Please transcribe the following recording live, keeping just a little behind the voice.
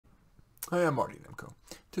Hi, I'm Marty Nemko.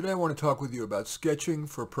 Today I want to talk with you about sketching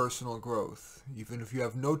for personal growth. Even if you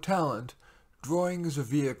have no talent, drawing is a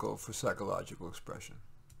vehicle for psychological expression.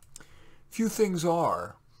 Few things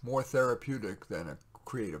are more therapeutic than a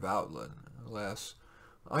creative outlet. Alas,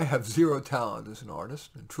 I have zero talent as an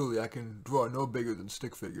artist, and truly I can draw no bigger than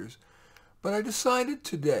stick figures. But I decided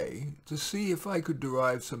today to see if I could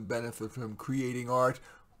derive some benefit from creating art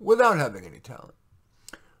without having any talent.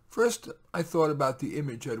 First, I thought about the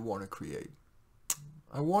image I'd want to create.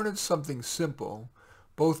 I wanted something simple,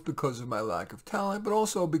 both because of my lack of talent, but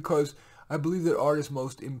also because I believe that art is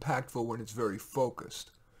most impactful when it's very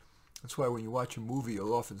focused. That's why when you watch a movie,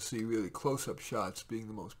 you'll often see really close-up shots being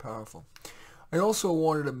the most powerful. I also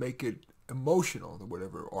wanted to make it emotional,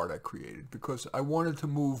 whatever art I created, because I wanted to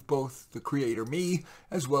move both the creator, me,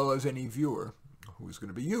 as well as any viewer, who is going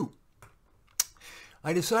to be you.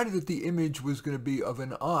 I decided that the image was going to be of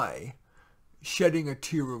an eye shedding a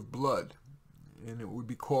tear of blood, and it would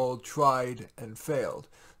be called Tried and Failed.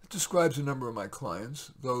 It describes a number of my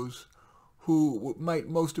clients, those who might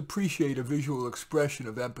most appreciate a visual expression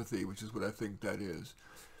of empathy, which is what I think that is.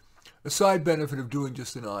 A side benefit of doing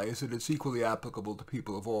just an eye is that it's equally applicable to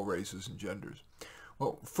people of all races and genders.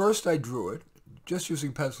 Well, first I drew it, just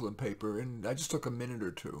using pencil and paper, and I just took a minute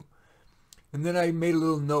or two. And then I made a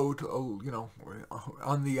little note,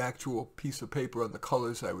 on the actual piece of paper on the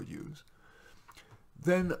colors I would use.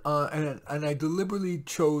 Then, and I deliberately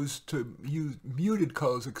chose to use muted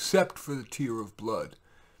colors except for the tear of blood.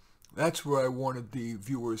 That's where I wanted the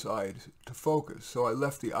viewer's eye to focus. So I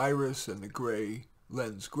left the iris and the gray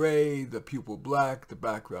lens gray, the pupil black, the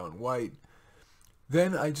background white.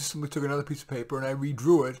 Then I just simply took another piece of paper and I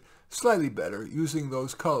redrew it slightly better using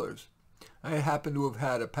those colors. I happened to have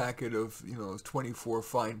had a packet of, those 24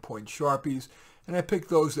 fine point Sharpies, and I picked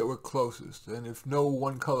those that were closest. And if no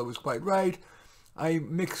one color was quite right, I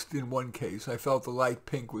mixed in one case. I felt the light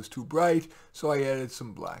pink was too bright, so I added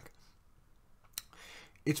some black.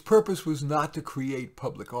 Its purpose was not to create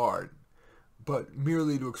public art, but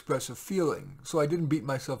merely to express a feeling. So I didn't beat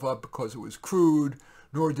myself up because it was crude,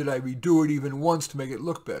 nor did I redo it even once to make it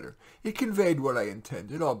look better. It conveyed what I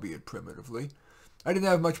intended, albeit primitively. I didn't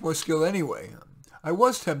have much more skill anyway. I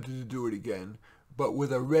was tempted to do it again, but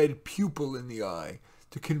with a red pupil in the eye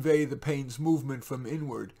to convey the pain's movement from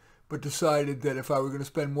inward, but decided that if I were going to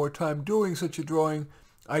spend more time doing such a drawing,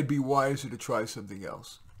 I'd be wiser to try something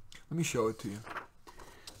else. Let me show it to you.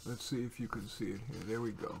 Let's see if you can see it here. There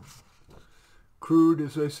we go. Crude,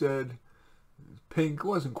 as I said. Pink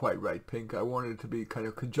wasn't quite right pink. I wanted it to be kind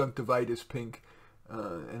of conjunctivitis pink.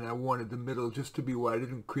 And I wanted the middle just to be white. I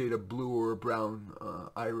didn't create a blue or a brown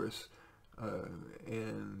iris.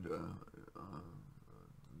 And the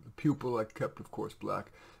pupil I kept, of course,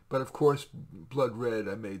 black. But, of course, blood red,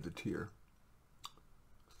 I made the tear.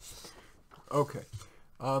 Okay.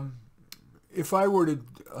 If I were to,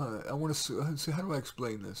 I want to see, how do I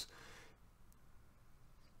explain this?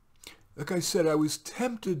 Like I said, I was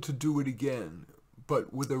tempted to do it again,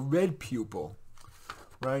 but with a red pupil.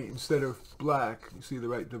 Right, instead of black, you see the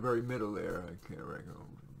very middle there. I can't remember.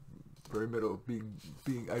 Very middle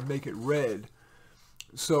being I make it red,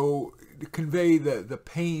 so to convey the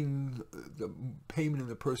pain in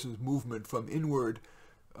the person's movement from inward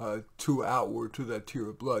to outward to that tear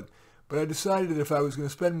of blood. But I decided that if I was going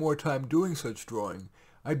to spend more time doing such drawing,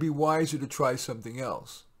 I'd be wiser to try something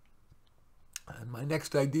else. And my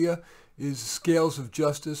next idea is scales of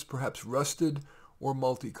justice, perhaps rusted or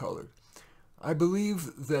multicolored. I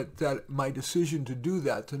believe that my decision to do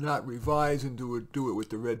that, to not revise and do it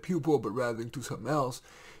with the red pupil, but rather than do something else,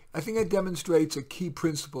 I think it demonstrates a key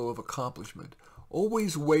principle of accomplishment.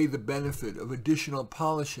 Always weigh the benefit of additional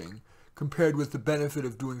polishing compared with the benefit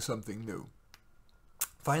of doing something new.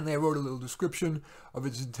 Finally, I wrote a little description of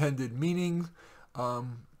its intended meaning.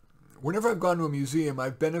 Whenever I've gone to a museum,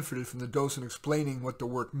 I've benefited from the docent explaining what the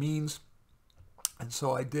work means, and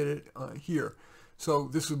so I did it here. So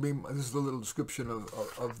this is the little description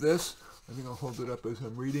of this. I think I'll hold it up as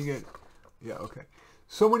I'm reading it. Yeah, okay.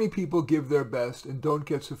 So many people give their best and don't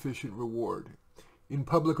get sufficient reward. In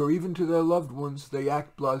public or even to their loved ones, they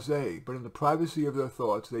act blasé, but in the privacy of their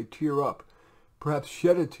thoughts, they tear up, perhaps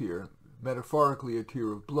shed a tear, metaphorically a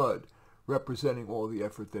tear of blood, representing all the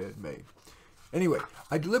effort they had made. Anyway,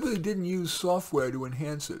 I deliberately didn't use software to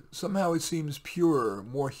enhance it. Somehow it seems purer,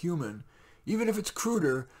 more human, even if it's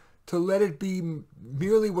cruder, to let it be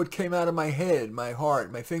merely what came out of my head, my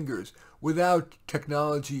heart, my fingers, without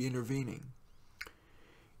technology intervening.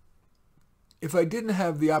 If I didn't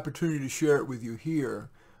have the opportunity to share it with you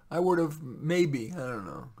here, I would have maybe, I don't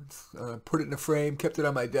know, put it in a frame, kept it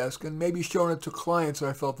on my desk, and maybe shown it to clients that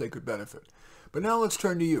I felt they could benefit. But now let's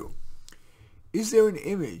turn to you. Is there an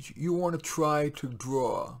image you want to try to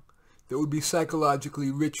draw that would be psychologically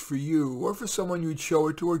rich for you or for someone you'd show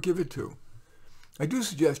it to or give it to? I do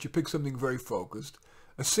suggest you pick something very focused,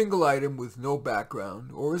 a single item with no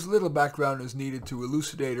background, or as little background as needed to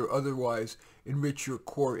elucidate or otherwise enrich your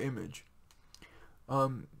core image.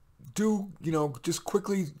 Just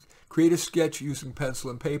quickly create a sketch using pencil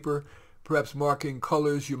and paper, perhaps marking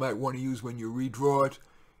colors you might want to use when you redraw it,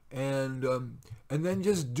 and then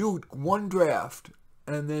just do one draft,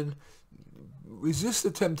 and then resist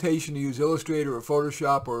the temptation to use Illustrator or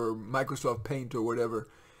Photoshop or Microsoft Paint or whatever,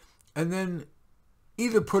 and then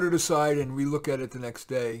either put it aside and relook at it the next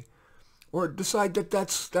day, or decide that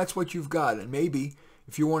that's what you've got. And maybe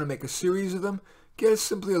if you want to make a series of them, get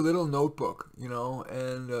simply a little notebook, and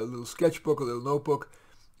a little sketchbook, a little notebook,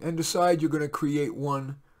 and decide you're going to create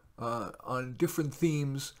one on different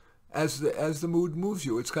themes as the mood moves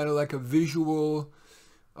you. It's kind of like a visual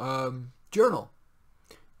journal.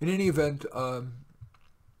 In any event, I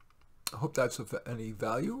hope that's of any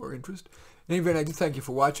value or interest. In any event, I do thank you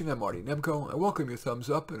for watching. I'm Marty Nemko. I welcome your thumbs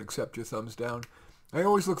up and accept your thumbs down. I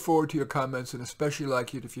always look forward to your comments, and especially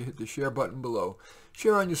like it if you hit the share button below.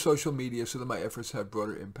 Share on your social media so that my efforts have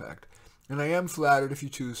broader impact. And I am flattered if you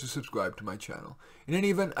choose to subscribe to my channel. In any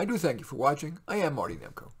event, I do thank you for watching. I am Marty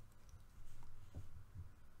Nemko.